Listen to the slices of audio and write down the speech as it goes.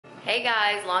Hey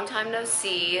guys, long time no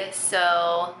see.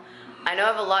 So I know I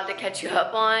have a lot to catch you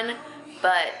up on,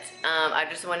 but I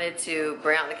just wanted to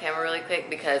bring out the camera really quick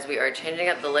because we are changing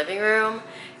up the living room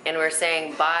and we're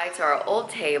saying bye to our old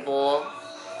table.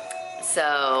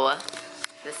 So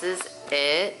this is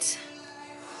it.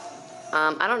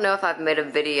 I don't know if I've made a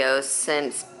video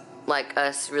since like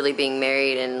us really being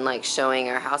married and like showing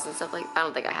our house and stuff. Like, I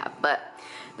don't think I have, but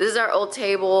this is our old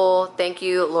table. Thank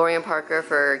you, Lori and Parker,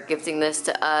 for gifting this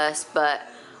to us, but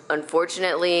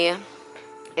unfortunately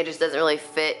it just doesn't really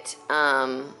fit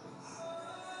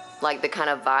like the kind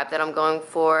of vibe that I'm going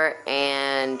for,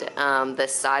 and the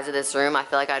size of this room. I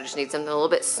feel like I just need something a little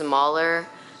bit smaller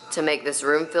to make this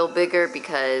room feel bigger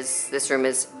because this room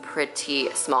is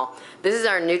pretty small. This is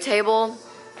our new table.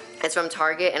 It's from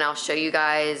Target, and I'll show you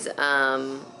guys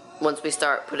once we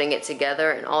start putting it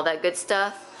together and all that good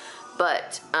stuff.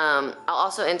 But I'll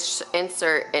also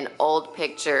insert an old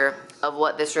picture of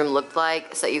what this room looked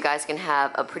like so you guys can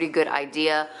have a pretty good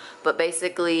idea. But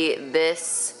basically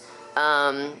this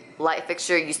light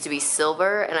fixture used to be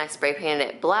silver and I spray painted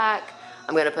it black.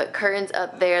 I'm going to put curtains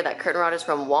up there. That curtain rod is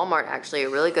from Walmart, actually, a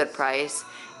really good price.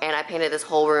 And I painted this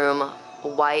whole room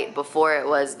white before it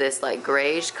was this like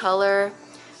grayish color.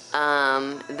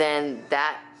 Then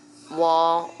that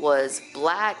wall was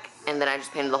black, and then I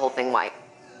just painted the whole thing white.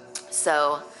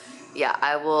 So yeah,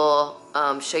 I will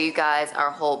show you guys our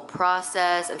whole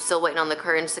process. I'm still waiting on the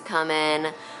curtains to come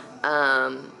in.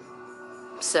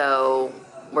 So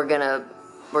we're gonna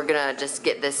just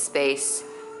get this space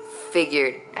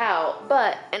figured out.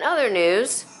 But in other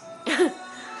news,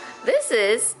 this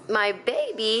is my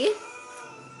baby.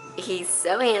 He's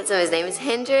so handsome. His name is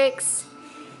Hendrix.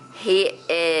 He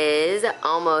is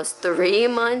almost 3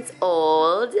 months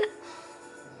old.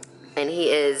 And he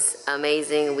is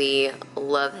amazing. We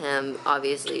love him,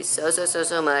 obviously,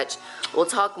 so much. We'll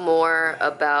talk more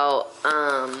about,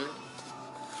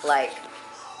 like,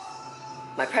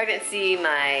 my pregnancy,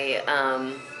 my,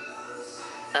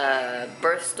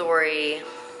 birth story,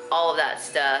 all of that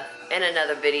stuff in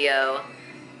another video.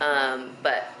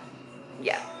 But,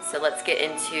 yeah. So let's get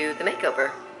into the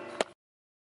makeover.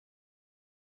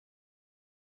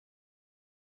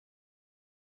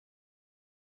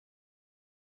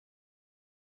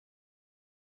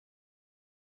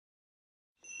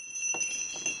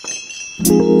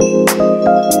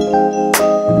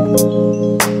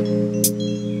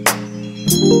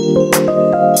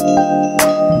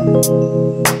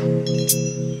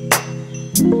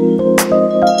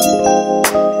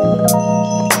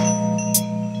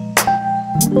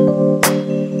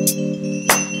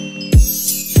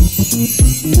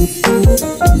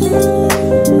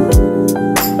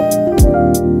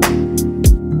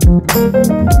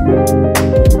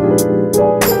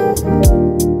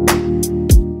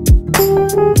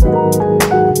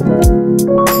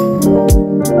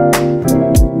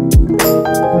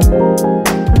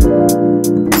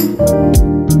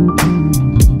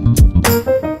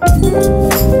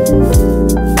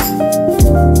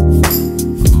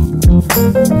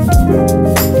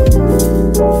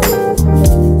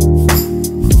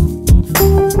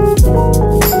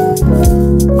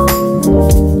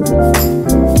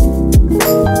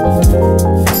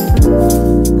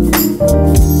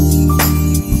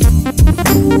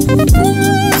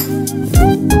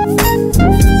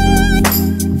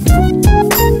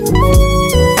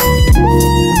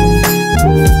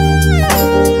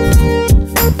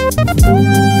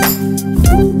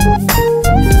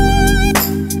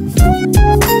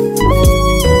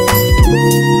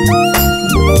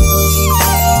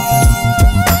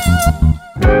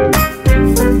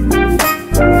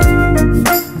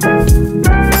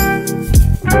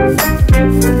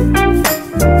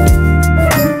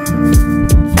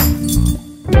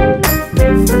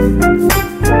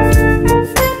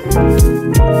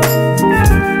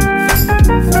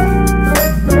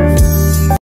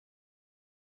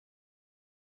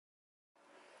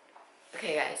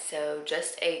 Okay guys, so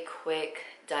just a quick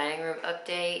dining room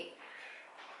update.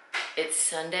 It's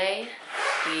Sunday.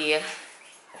 We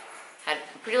had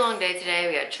a pretty long day today.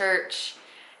 We had church,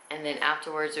 and then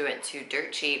afterwards we went to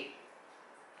Dirt Cheap.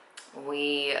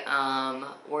 We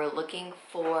were looking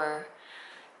for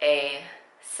a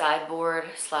sideboard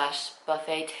slash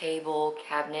buffet table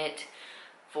cabinet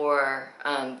for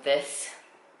this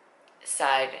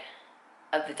side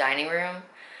of the dining room.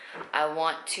 I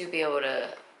want to be able to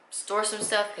store some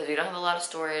stuff because we don't have a lot of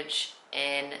storage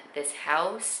in this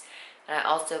house. And I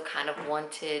also kind of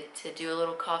wanted to do a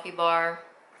little coffee bar.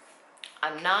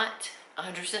 I'm not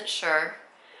 100% sure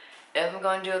if I'm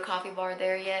going to do a coffee bar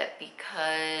there yet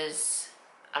because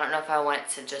I don't know if I want it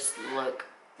to just look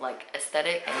like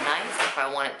aesthetic and nice, if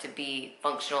I want it to be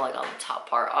functional like on the top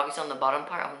part. Obviously on the bottom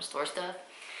part, I'm gonna store stuff,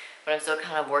 but I'm still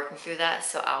kind of working through that,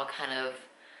 so I'll kind of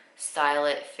style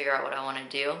it, figure out what I want to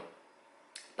do.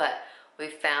 But we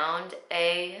found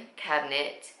a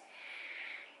cabinet.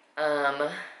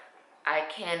 I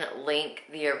can link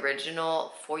the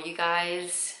original for you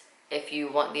guys if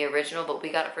you want the original, but we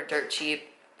got it for dirt cheap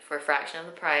for a fraction of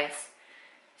the price.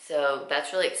 So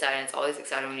that's really exciting. It's always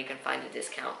exciting when you can find a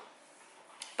discount.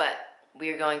 But we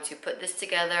are going to put this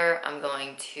together. I'm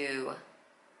going to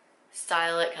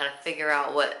style it, kind of figure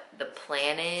out what the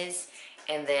plan is,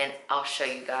 and then I'll show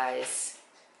you guys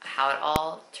how it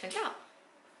all turns out.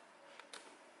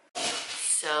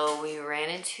 So we ran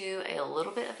into a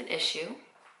little bit of an issue.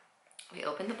 We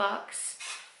opened the box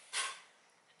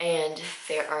and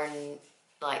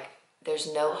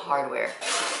there's no hardware.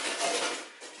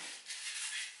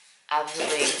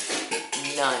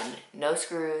 Absolutely none. No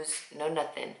screws, no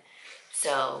nothing.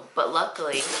 So, but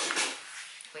luckily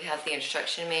we have the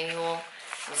instruction manual.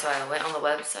 And so I went on the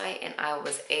website and I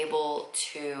was able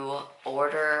to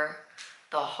order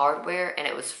the hardware, and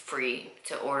it was free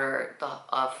to order the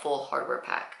full hardware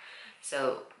pack.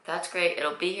 So that's great.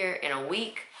 It'll be here in a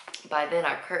week. By then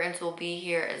our curtains will be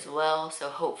here as well. So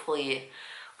hopefully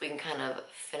we can kind of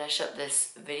finish up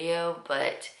this video.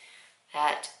 But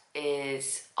that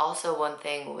is also one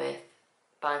thing with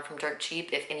buying from Dirt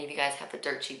Cheap. If any of you guys have a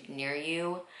Dirt Cheap near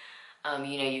you,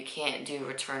 you know, you can't do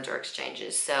returns or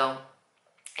exchanges. So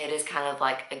it is kind of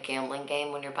like a gambling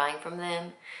game when you're buying from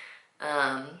them.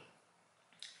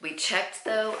 We checked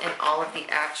though, and all of the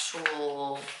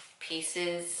actual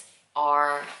pieces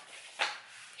are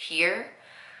here.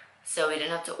 So we didn't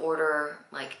have to order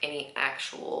like any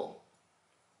actual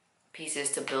pieces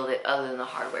to build it other than the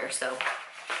hardware. So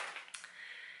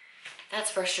that's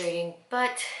frustrating,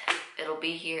 but it'll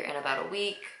be here in about a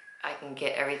week. I can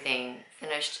get everything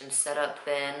finished and set up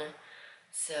then.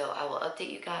 So I will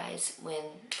update you guys when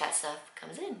that stuff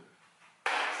comes in.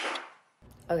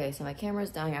 Okay, so my camera's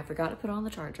dying. I forgot to put on the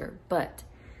charger, but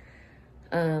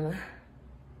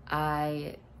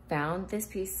I found this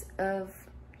piece of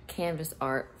canvas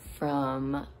art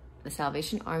from the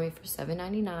Salvation Army for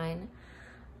 $7.99,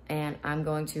 and I'm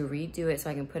going to redo it so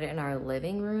I can put it in our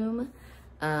living room.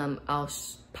 I'll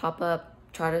pop up,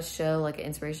 try to show like an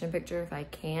inspiration picture if I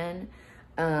can.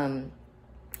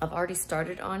 I've already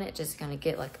started on it just to kind of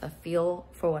get like a feel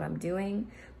for what I'm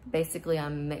doing. Basically,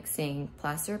 I'm mixing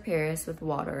plaster of Paris with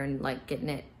water and like getting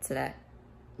it to that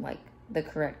like the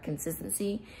correct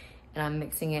consistency, and I'm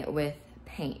mixing it with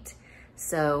paint.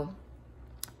 So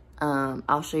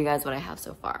I'll show you guys what I have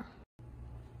so far.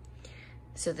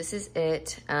 So this is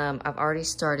it. I've already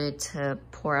started to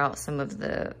pour out some of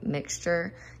the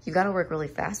mixture. You got to work really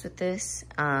fast with this.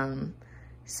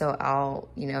 So I'll,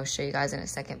 you know, show you guys in a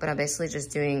second, but I'm basically just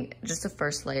doing just the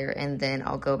first layer, and then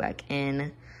I'll go back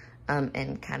in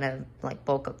and kind of like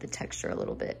bulk up the texture a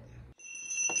little bit.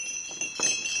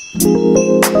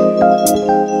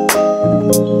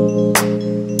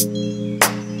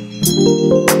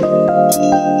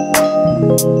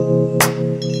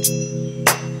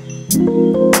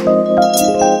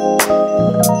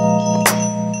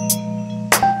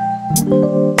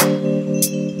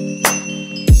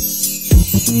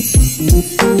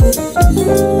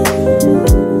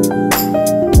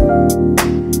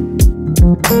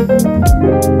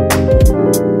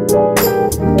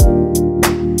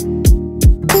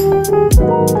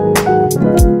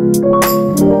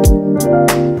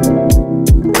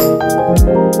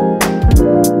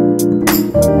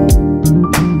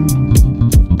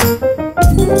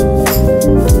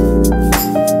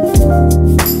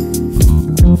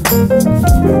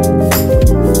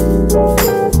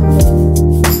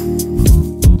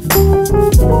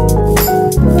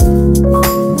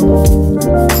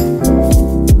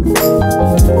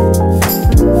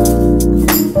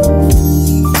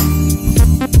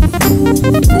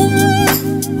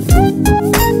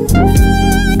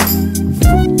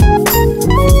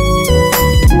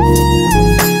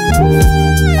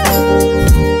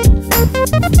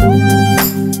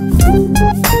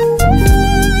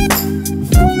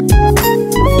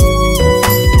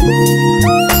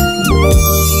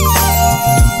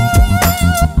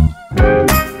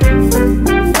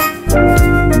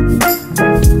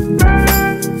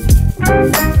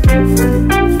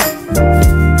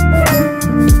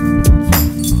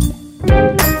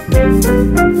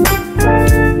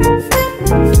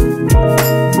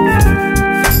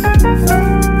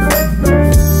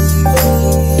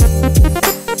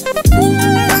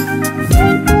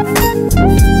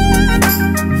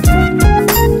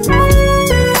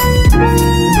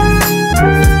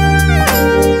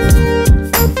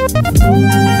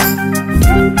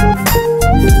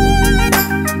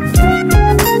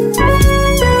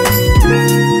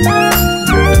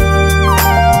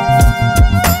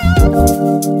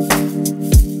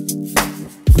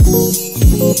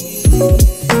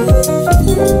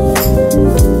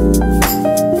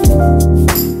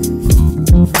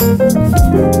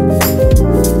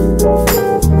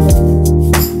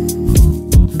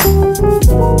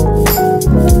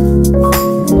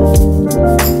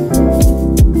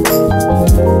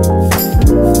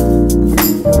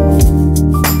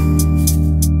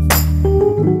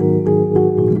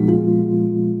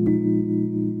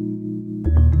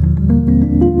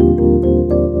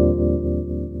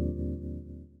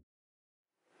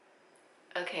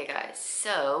 Okay guys,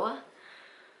 so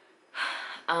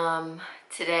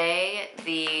today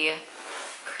the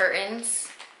curtains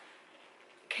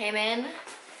came in,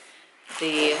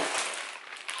 the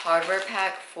hardware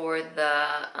pack for the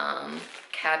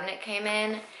cabinet came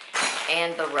in,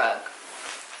 and the rug.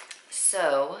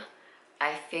 So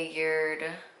I figured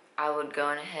I would go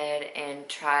ahead and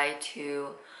try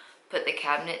to put the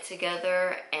cabinet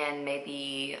together and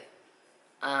maybe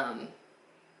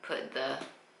put the,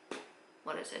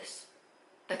 what is this?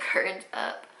 The curtains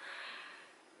up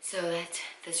so that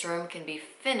this room can be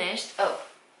finished. Oh,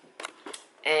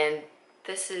 and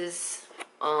this is,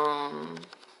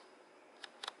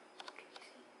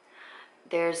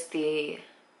 there's the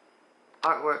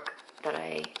artwork that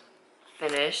I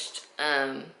finished.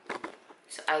 So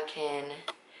I can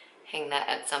hang that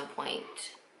at some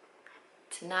point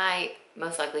tonight,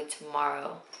 most likely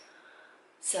tomorrow.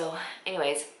 So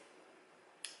anyways,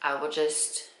 I will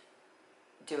just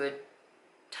do a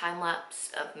time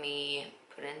lapse of me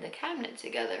putting the cabinet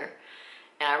together.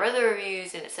 And I read the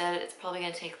reviews and it said it's probably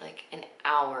gonna take like an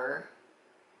hour.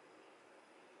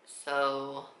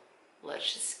 So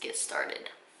let's just get started.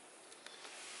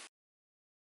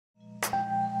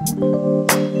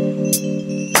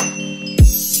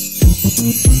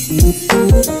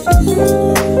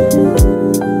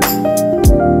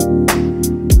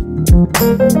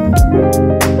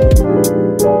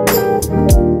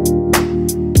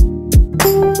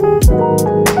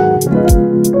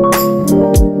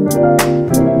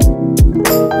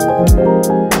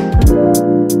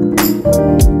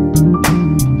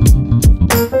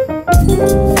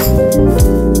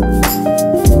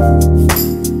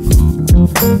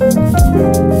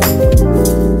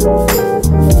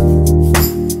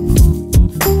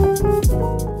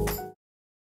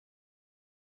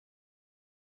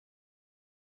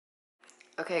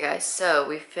 Okay guys, so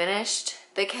we finished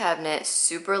the cabinet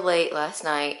super late last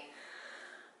night.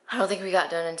 I don't think we got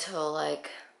done until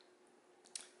like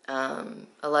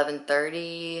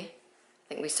 11:30. I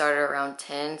think we started around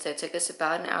 10, so it took us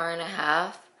about an hour and a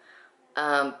half.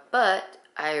 But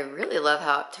I really love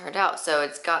how it turned out. So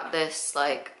it's got this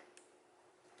like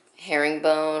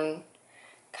herringbone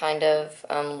kind of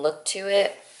look to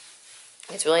it.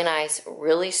 It's really nice,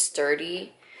 really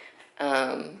sturdy.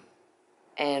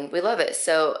 And we love it.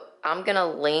 So I'm gonna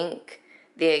link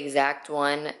the exact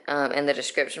one in the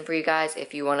description for you guys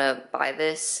if you want to buy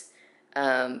this.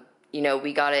 You know,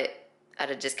 we got it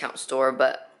at a discount store,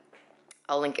 but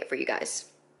I'll link it for you guys.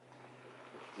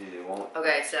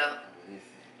 Okay, so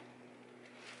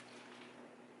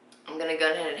I'm gonna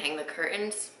go ahead and hang the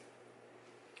curtains.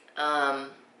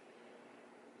 And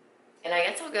I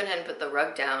guess I'll go ahead and put the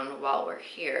rug down while we're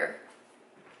here.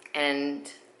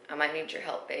 And I might need your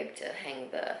help, babe, to hang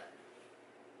the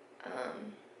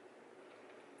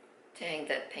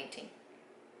painting.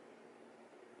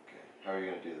 Okay. How are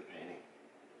you gonna do the painting?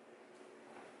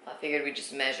 I figured we'd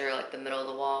just measure like the middle of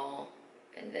the wall,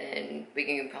 and then we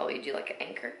can probably do like an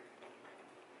anchor.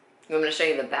 I'm gonna show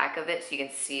you the back of it so you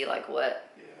can see like what.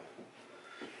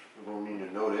 Yeah. We're gonna need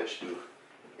to know this too.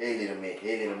 Hey little man,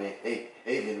 hey little man, hey,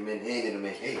 hey little man, hey little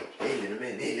man, hey, hey little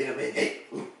man, hey little man, hey.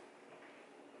 Ooh.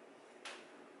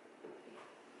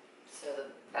 So the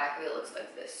back of it looks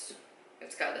like this.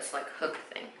 It's got this like hook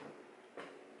thing.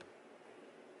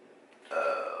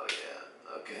 Oh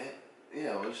yeah, okay.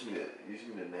 Yeah, we'll just need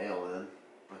a nail in.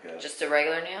 Okay. Just a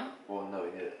regular nail? Well, no,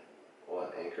 we need it. Well,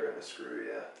 an anchor and a screw,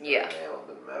 yeah. Yeah. A nail,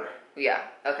 doesn't matter. Yeah,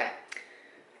 okay.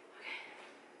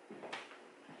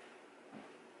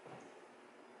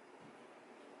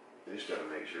 We just gotta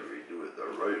make sure we do it the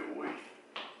right way.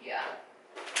 Yeah.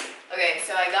 Okay,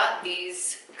 so I got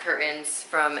these curtains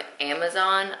from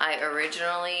Amazon. I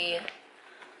originally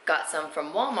got some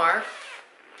from Walmart.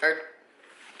 Or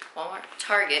Walmart?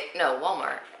 Target. No,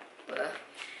 Walmart.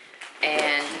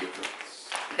 And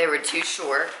they were too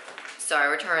short, so I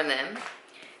returned them.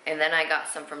 And then I got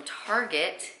some from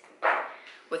Target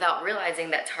without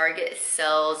realizing that Target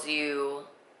sells you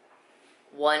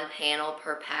one panel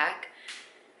per pack,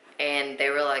 and they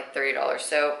were like $30.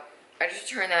 So I just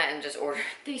returned that and just ordered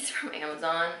these from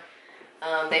Amazon.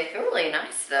 They feel really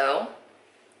nice though.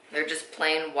 They're just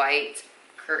plain white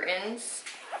curtains.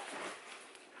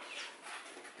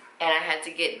 And I had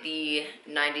to get the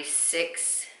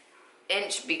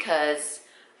 96-inch because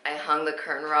I hung the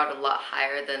curtain rod a lot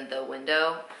higher than the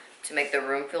window to make the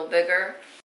room feel bigger.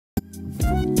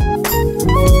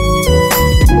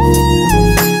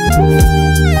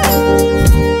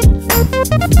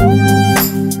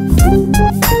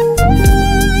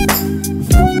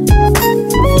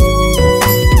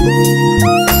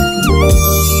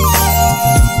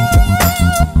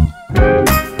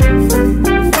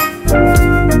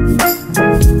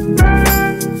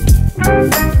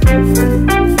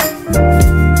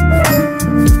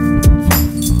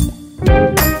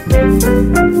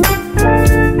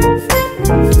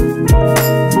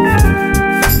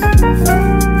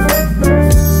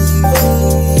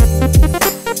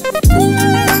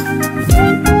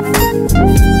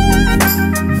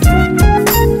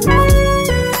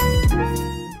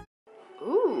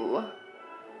 Ooh,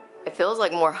 it feels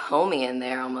like more homey in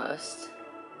there almost,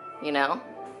 you know?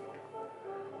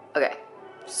 Okay,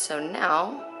 so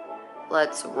now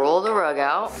let's roll the rug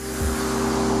out.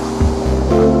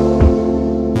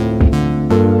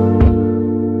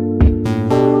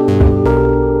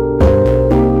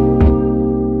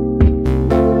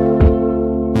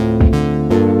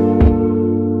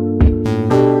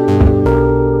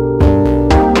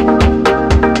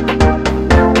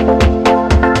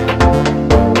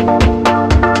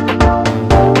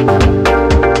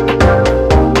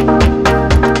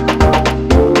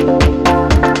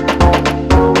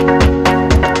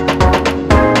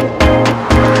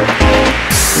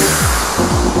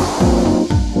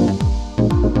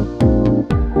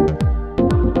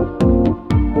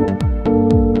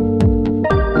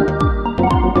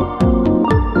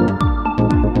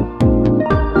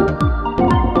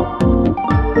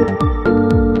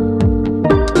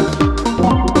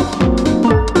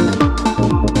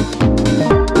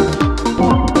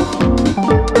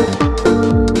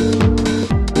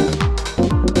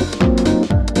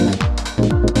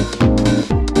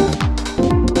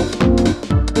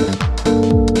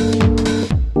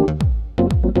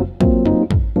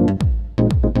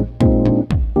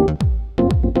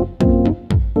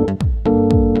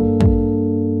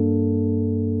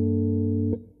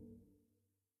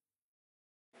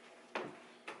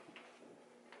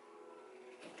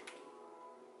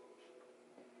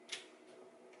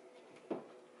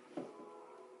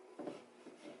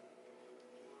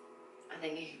 I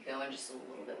think you could go in just a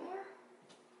little bit more.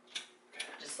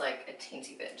 Just like a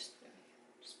teensy bit. Just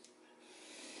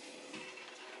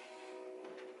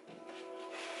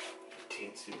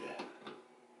Teensy bit.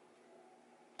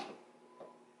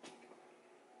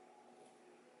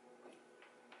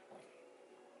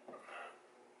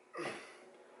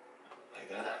 Like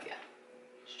that? Yeah.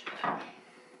 Just try that.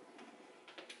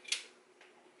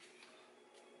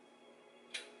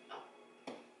 Oh.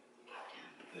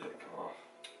 Did it come off?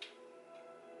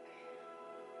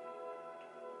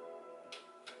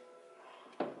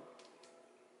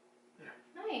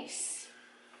 Nice.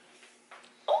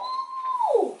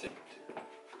 Oh! I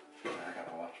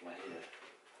gotta watch my head.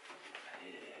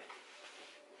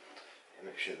 And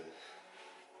make sure that.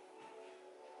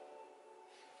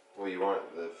 Well, you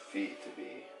want the feet to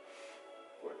be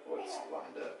what's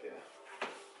lined up, yeah.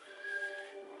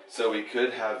 So we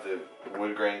could have the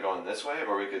wood grain going this way,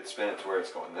 or we could spin it to where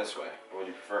it's going this way. What would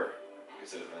you prefer?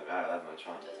 Because it doesn't really matter that much,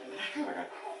 huh? Doesn't matter. Okay.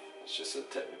 It's just a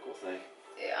technical thing.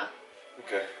 Yeah.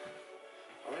 Okay.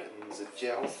 Alright, and the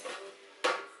gels.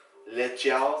 Le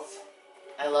gels.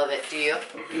 I love it. Do you?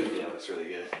 Yeah, it looks really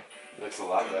good. It looks a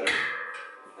lot better.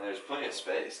 And there's plenty of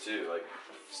space too, like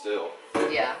still.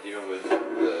 Yeah. Even with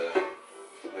the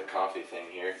coffee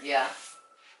thing here. Yeah.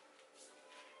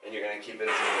 And you're gonna keep it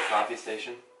as a little coffee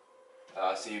station?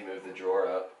 So you move the drawer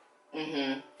up.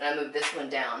 Mm-hmm. And I moved this one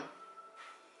down.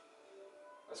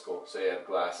 That's cool. So you have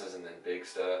glasses and then big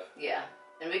stuff. Yeah.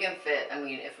 And we can fit, I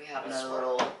mean, if we have That's another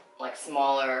smart. little, like,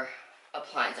 smaller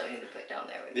appliance that we need to put down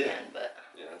there, we Yeah. can, but...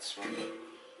 Yeah, that's smart.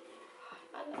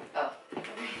 Oh. No,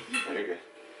 you're good.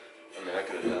 I mean, I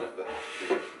could have done it, but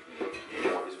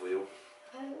you always will.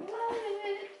 I love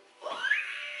it.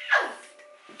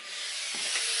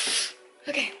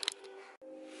 Okay.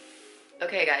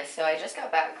 Okay, guys, so I just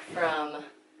got back from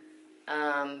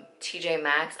TJ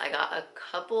Maxx. I got a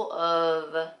couple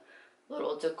of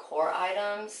little decor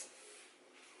items.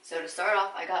 So to start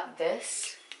off, I got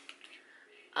this.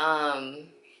 I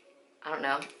don't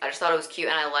know. I just thought it was cute,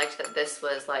 and I liked that this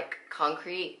was like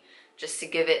concrete, just to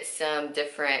give it some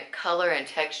different color and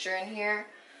texture in here.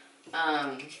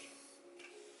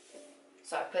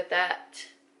 So I put that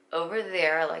over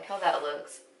there. I like how that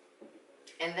looks.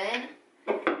 And then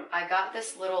I got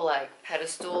this little like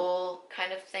pedestal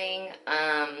kind of thing.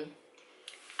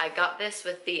 I I got this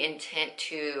with the intent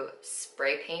to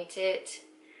spray paint it.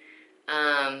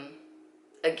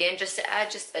 Again, just to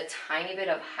add just a tiny bit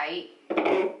of height.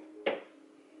 And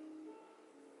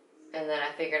then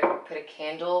I figured I would put a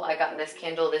candle. I got this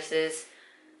candle. This is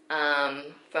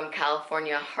from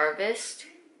California Harvest.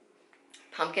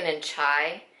 Pumpkin and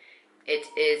Chai. It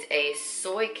is a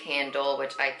soy candle,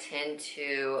 which I tend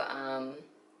to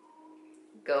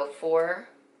go for.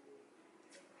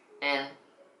 And,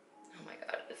 oh my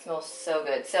god, it smells so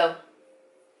good. So,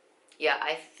 yeah,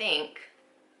 I think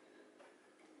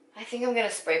I'm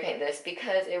gonna spray paint this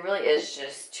because it really is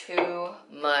just too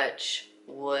much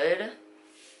wood.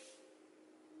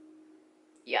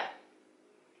 Yeah,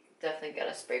 definitely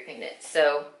gotta spray paint it.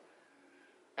 So,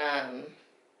 I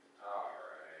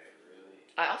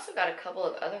also got a couple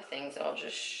of other things that I'll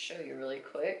just show you really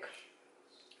quick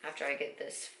after I get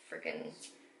this freaking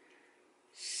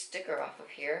sticker off of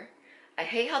here. I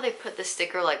hate how they put the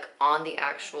sticker like on the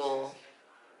actual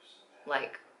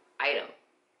like item,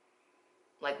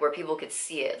 like where people could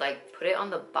see it. Like put it on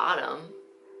the bottom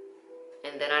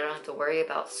and then I don't have to worry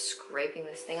about scraping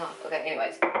this thing off. Okay,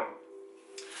 anyways,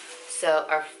 so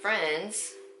our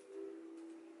friends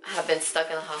have been stuck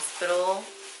in the hospital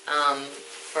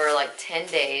for like 10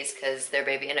 days because their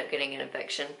baby ended up getting an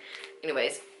infection.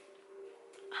 Anyways,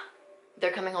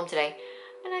 they're coming home today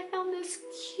and I found this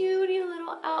cutie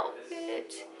little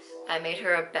outfit. I made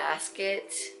her a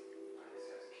basket.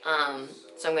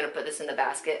 So I'm gonna put this in the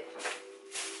basket.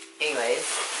 Anyways,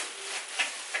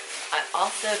 I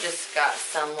also just got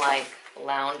some like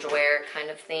loungewear kind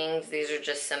of things. These are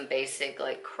just some basic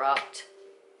like cropped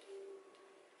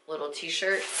little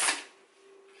t-shirts.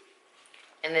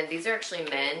 And then these are actually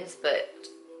men's, but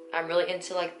I'm really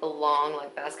into like the long,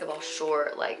 like basketball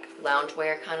short, like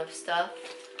loungewear kind of stuff.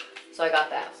 So I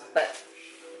got that. But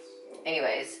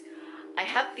anyways, I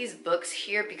have these books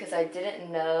here because I didn't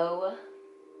know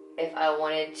if I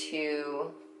wanted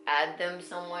to add them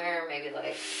somewhere, maybe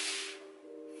like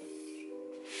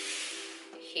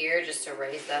here, just to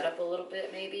raise that up a little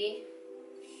bit, maybe.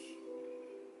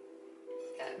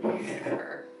 Got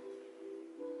here.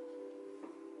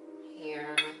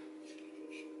 Here.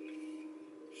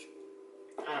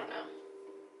 I don't know.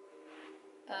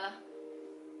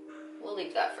 We'll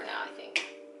leave that for now, I think.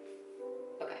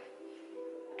 Okay.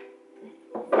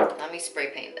 Let me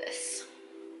spray paint this.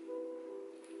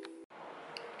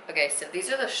 Okay, so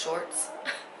these are the shorts.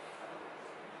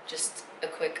 Just a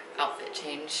quick outfit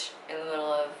change in the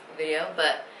middle of the video,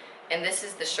 and this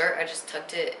is the shirt. I just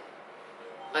tucked it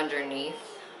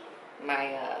underneath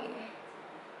my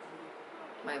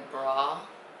my bra.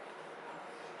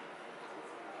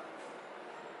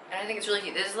 And I think it's really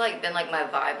cute. This has like been like my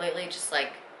vibe lately, just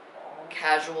like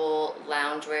casual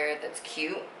loungewear that's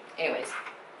cute. Anyways,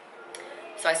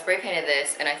 so I spray painted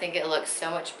this and I think it looks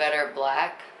so much better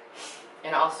black,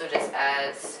 and also just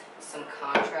adds some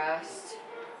contrast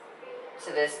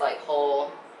to this like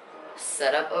whole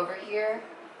setup over here.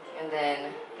 And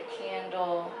then the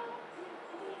candle,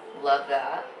 love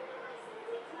that.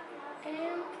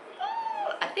 And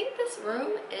I think this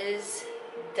room is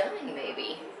done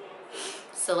maybe.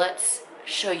 So let's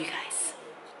show you guys.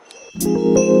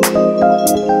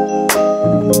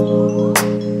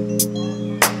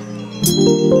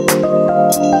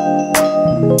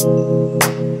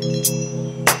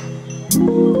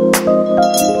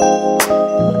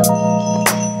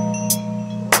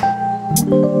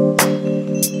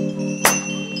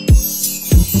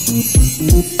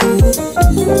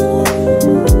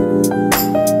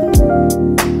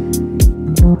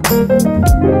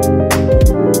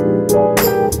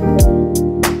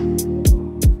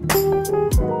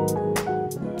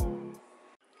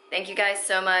 Thank you guys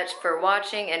so much for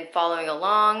watching and following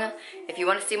along. If you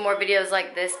want to see more videos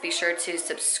like this, be sure to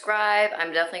subscribe.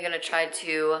 I'm definitely going to try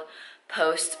to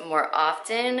post more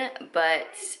often,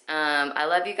 but I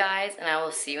love you guys and I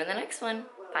will see you in the next one.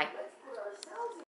 Bye.